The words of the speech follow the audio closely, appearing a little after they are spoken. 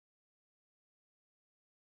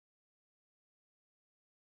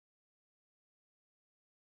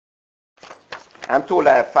I'm told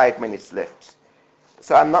I have 5 minutes left.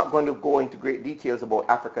 So I'm not going to go into great details about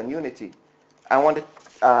African unity. I want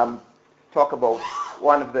to talk about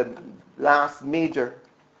one of the last major,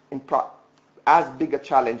 as big a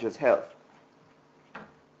challenge as health,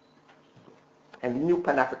 and the new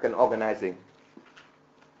Pan-African organizing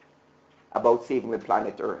about saving the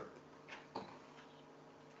planet Earth,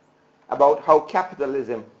 about how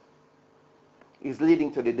capitalism is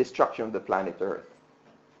leading to the destruction of the planet Earth.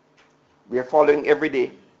 We are following every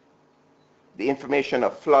day the information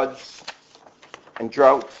of floods and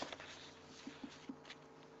droughts.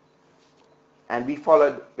 And we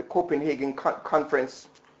followed the Copenhagen conference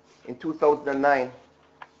in 2009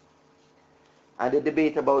 and the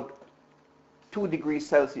debate about 2 degrees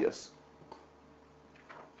Celsius.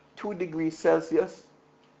 2 degrees Celsius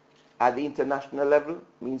at the international level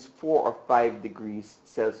means 4 or 5 degrees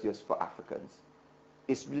Celsius for Africans.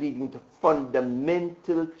 It's leading to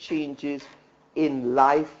fundamental changes in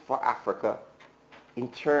life for Africa in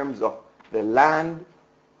terms of the land,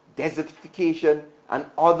 desertification, and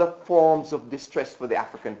other forms of distress for the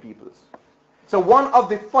African peoples. So one of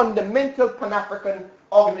the fundamental Pan-African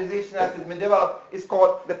organizations that has been developed is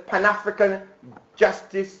called the Pan-African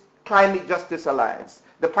Climate Justice Alliance.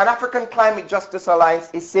 The Pan-African Climate Justice Alliance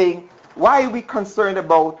is saying, why are we concerned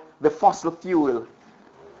about the fossil fuel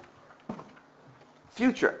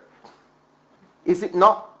future? Is it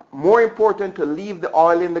not more important to leave the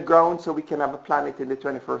oil in the ground so we can have a planet in the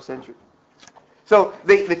 21st century? So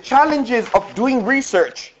the challenges of doing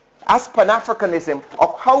research as Pan-Africanism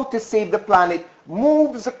of how to save the planet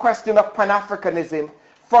moves the question of Pan-Africanism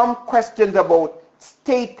from questions about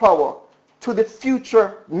state power to the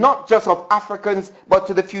future, not just of Africans, but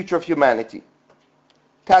to the future of humanity.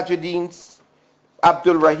 Tajuddin,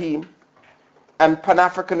 Abdul Rahim, and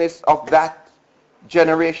Pan-Africanists of that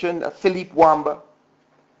generation, Philippe Wamba,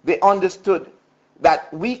 they understood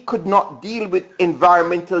that we could not deal with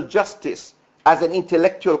environmental justice as an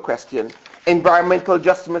intellectual question. Environmental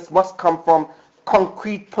justice must come from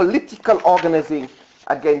concrete political organizing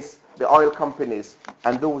against the oil companies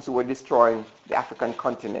and those who were destroying the African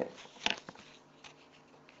continent.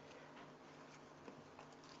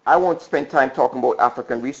 I won't spend time talking about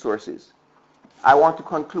African resources. I want to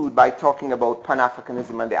conclude by talking about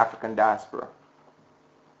Pan-Africanism and the African diaspora.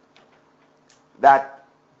 That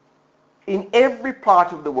in every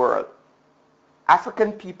part of the world,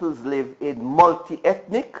 African peoples live in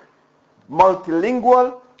multi-ethnic,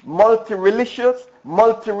 multilingual, multi-religious,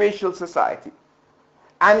 multiracial society.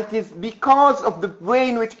 And it is because of the way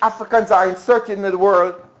in which Africans are inserted in the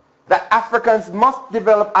world that Africans must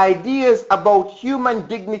develop ideas about human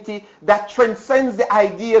dignity that transcends the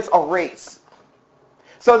ideas of race.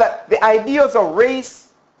 So that the ideas of race,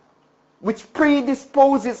 which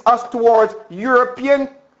predisposes us towards European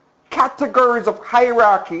categories of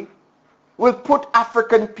hierarchy, will put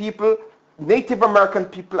African people, Native American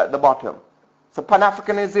people at the bottom. So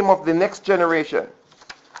Pan-Africanism of the next generation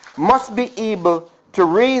must be able to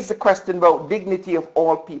raise the question about dignity of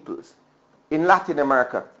all peoples. In Latin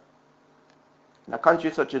America, in a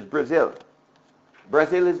country such as Brazil,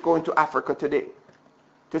 Brazil is going to Africa today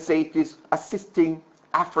to say it is assisting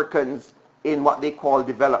Africans in what they call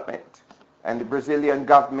development. And the Brazilian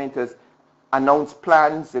government has announced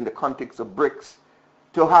plans in the context of BRICS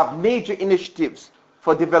to have major initiatives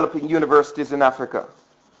for developing universities in Africa.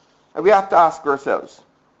 And we have to ask ourselves,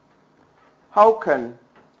 how can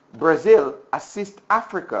Brazil assist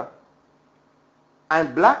Africa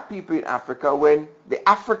and black people in Africa when the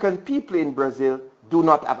African people in Brazil do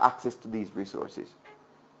not have access to these resources?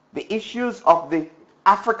 The issues of the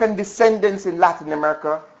African descendants in Latin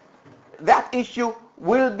America, that issue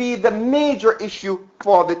will be the major issue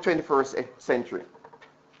for the 21st century.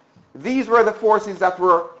 These were the forces that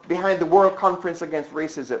were behind the World Conference Against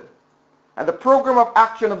Racism. And the program of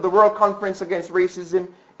action of the World Conference Against Racism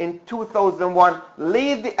in 2001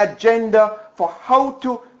 laid the agenda for how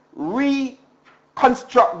to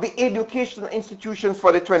reconstruct the educational institutions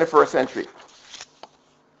for the 21st century.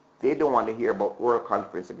 They don't want to hear about World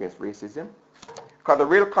Conference Against Racism, because the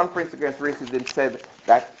World Conference Against Racism said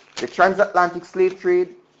that the transatlantic slave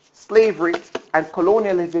trade, slavery, and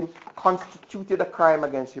colonialism constituted a crime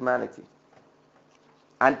against humanity.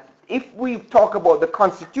 And if we talk about the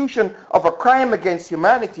constitution of a crime against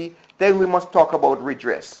humanity, then we must talk about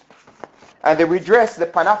redress. And the redress the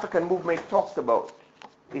Pan-African movement talks about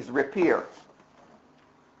is repair,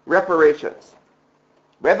 reparations.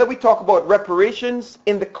 Whether we talk about reparations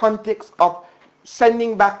in the context of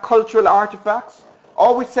sending back cultural artifacts,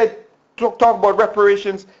 or we talk about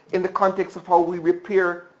reparations in the context of how we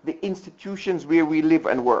repair the institutions where we live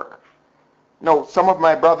and work. Now, some of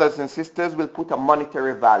my brothers and sisters will put a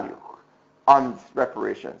monetary value on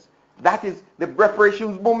reparations. That is, the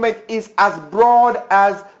reparations movement is as broad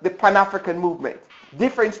as the Pan-African movement.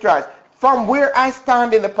 Different strands. From where I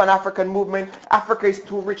stand in the Pan-African movement, Africa is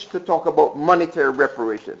too rich to talk about monetary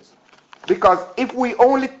reparations. Because if we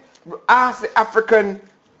only ask the African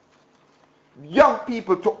young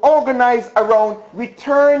people to organize around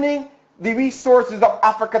returning the resources of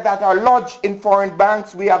Africa that are lodged in foreign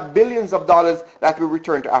banks, we have billions of dollars that will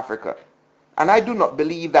return to Africa. And I do not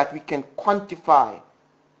believe that we can quantify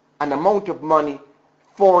an amount of money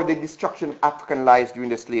for the destruction of African lives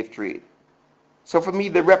during the slave trade. So for me,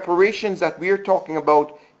 the reparations that we are talking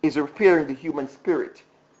about is repairing the human spirit,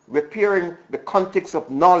 repairing the context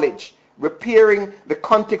of knowledge, repairing the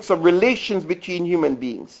context of relations between human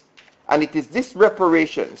beings. And it is this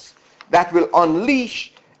reparations that will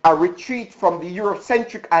unleash a retreat from the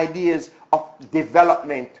Eurocentric ideas of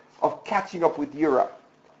development, of catching up with Europe.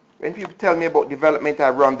 When people tell me about development, I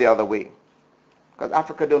run the other way. Because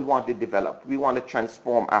Africa don't want to develop. We want to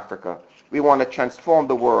transform Africa. We want to transform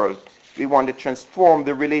the world. We want to transform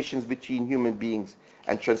the relations between human beings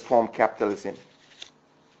and transform capitalism.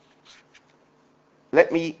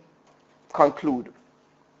 Let me conclude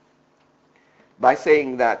by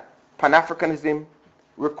saying that Pan-Africanism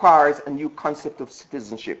requires a new concept of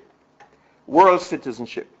citizenship, world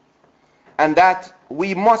citizenship, and that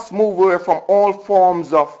we must move away from all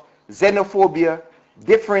forms of xenophobia,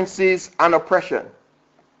 differences, and oppression.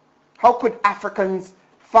 How could Africans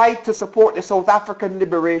fight to support the South African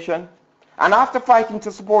liberation, and after fighting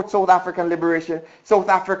to support South African liberation, South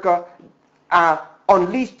Africa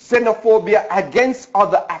unleashed xenophobia against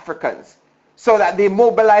other Africans, so that they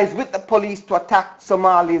mobilized with the police to attack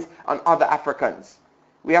Somalis and other Africans?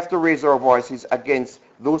 We have to raise our voices against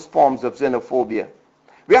those forms of xenophobia.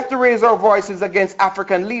 We have to raise our voices against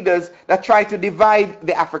African leaders that try to divide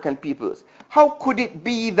the African peoples. How could it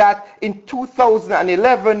be that in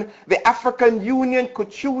 2011, the African Union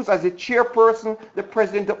could choose as a chairperson the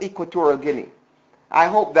president of Equatorial Guinea? I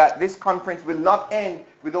hope that this conference will not end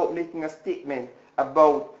without making a statement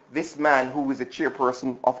about this man who is a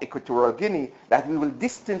chairperson of Equatorial Guinea, that we will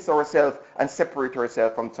distance ourselves and separate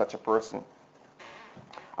ourselves from such a person.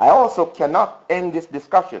 I also cannot end this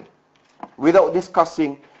discussion without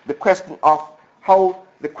discussing the question of how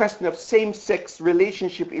the question of same-sex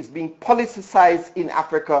relationship is being politicized in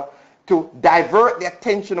Africa to divert the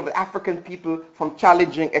attention of the African people from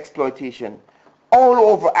challenging exploitation. All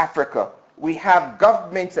over Africa, we have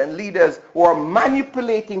governments and leaders who are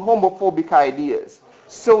manipulating homophobic ideas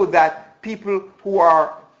so that people who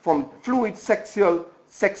are from fluid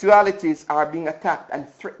sexualities are being attacked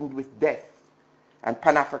and threatened with death. And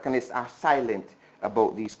Pan-Africanists are silent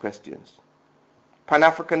about these questions.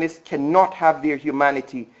 Pan-Africanists cannot have their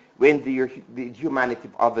humanity when the humanity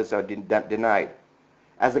of others are denied.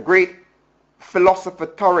 As the great philosopher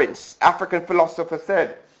Torrance, African philosopher,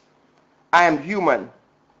 said, "I am human,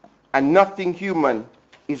 and nothing human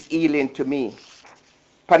is alien to me."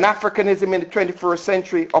 Pan-Africanism in the 21st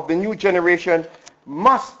century of the new generation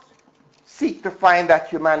must seek to find that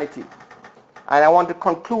humanity. And I want to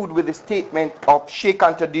conclude with a statement of Cheikh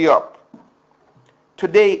Anta Diop.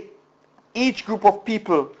 Today, each group of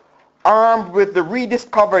people armed with the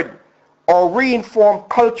rediscovered or reinformed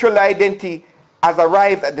cultural identity has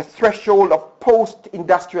arrived at the threshold of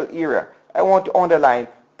post-industrial era. I want to underline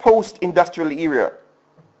post-industrial era.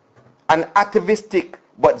 An atavistic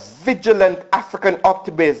but vigilant African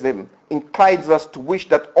optimism inclines us to wish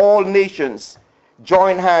that all nations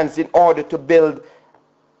join hands in order to build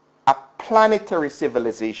a planetary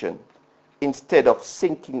civilization instead of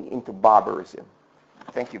sinking into barbarism.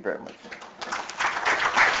 Thank you very much.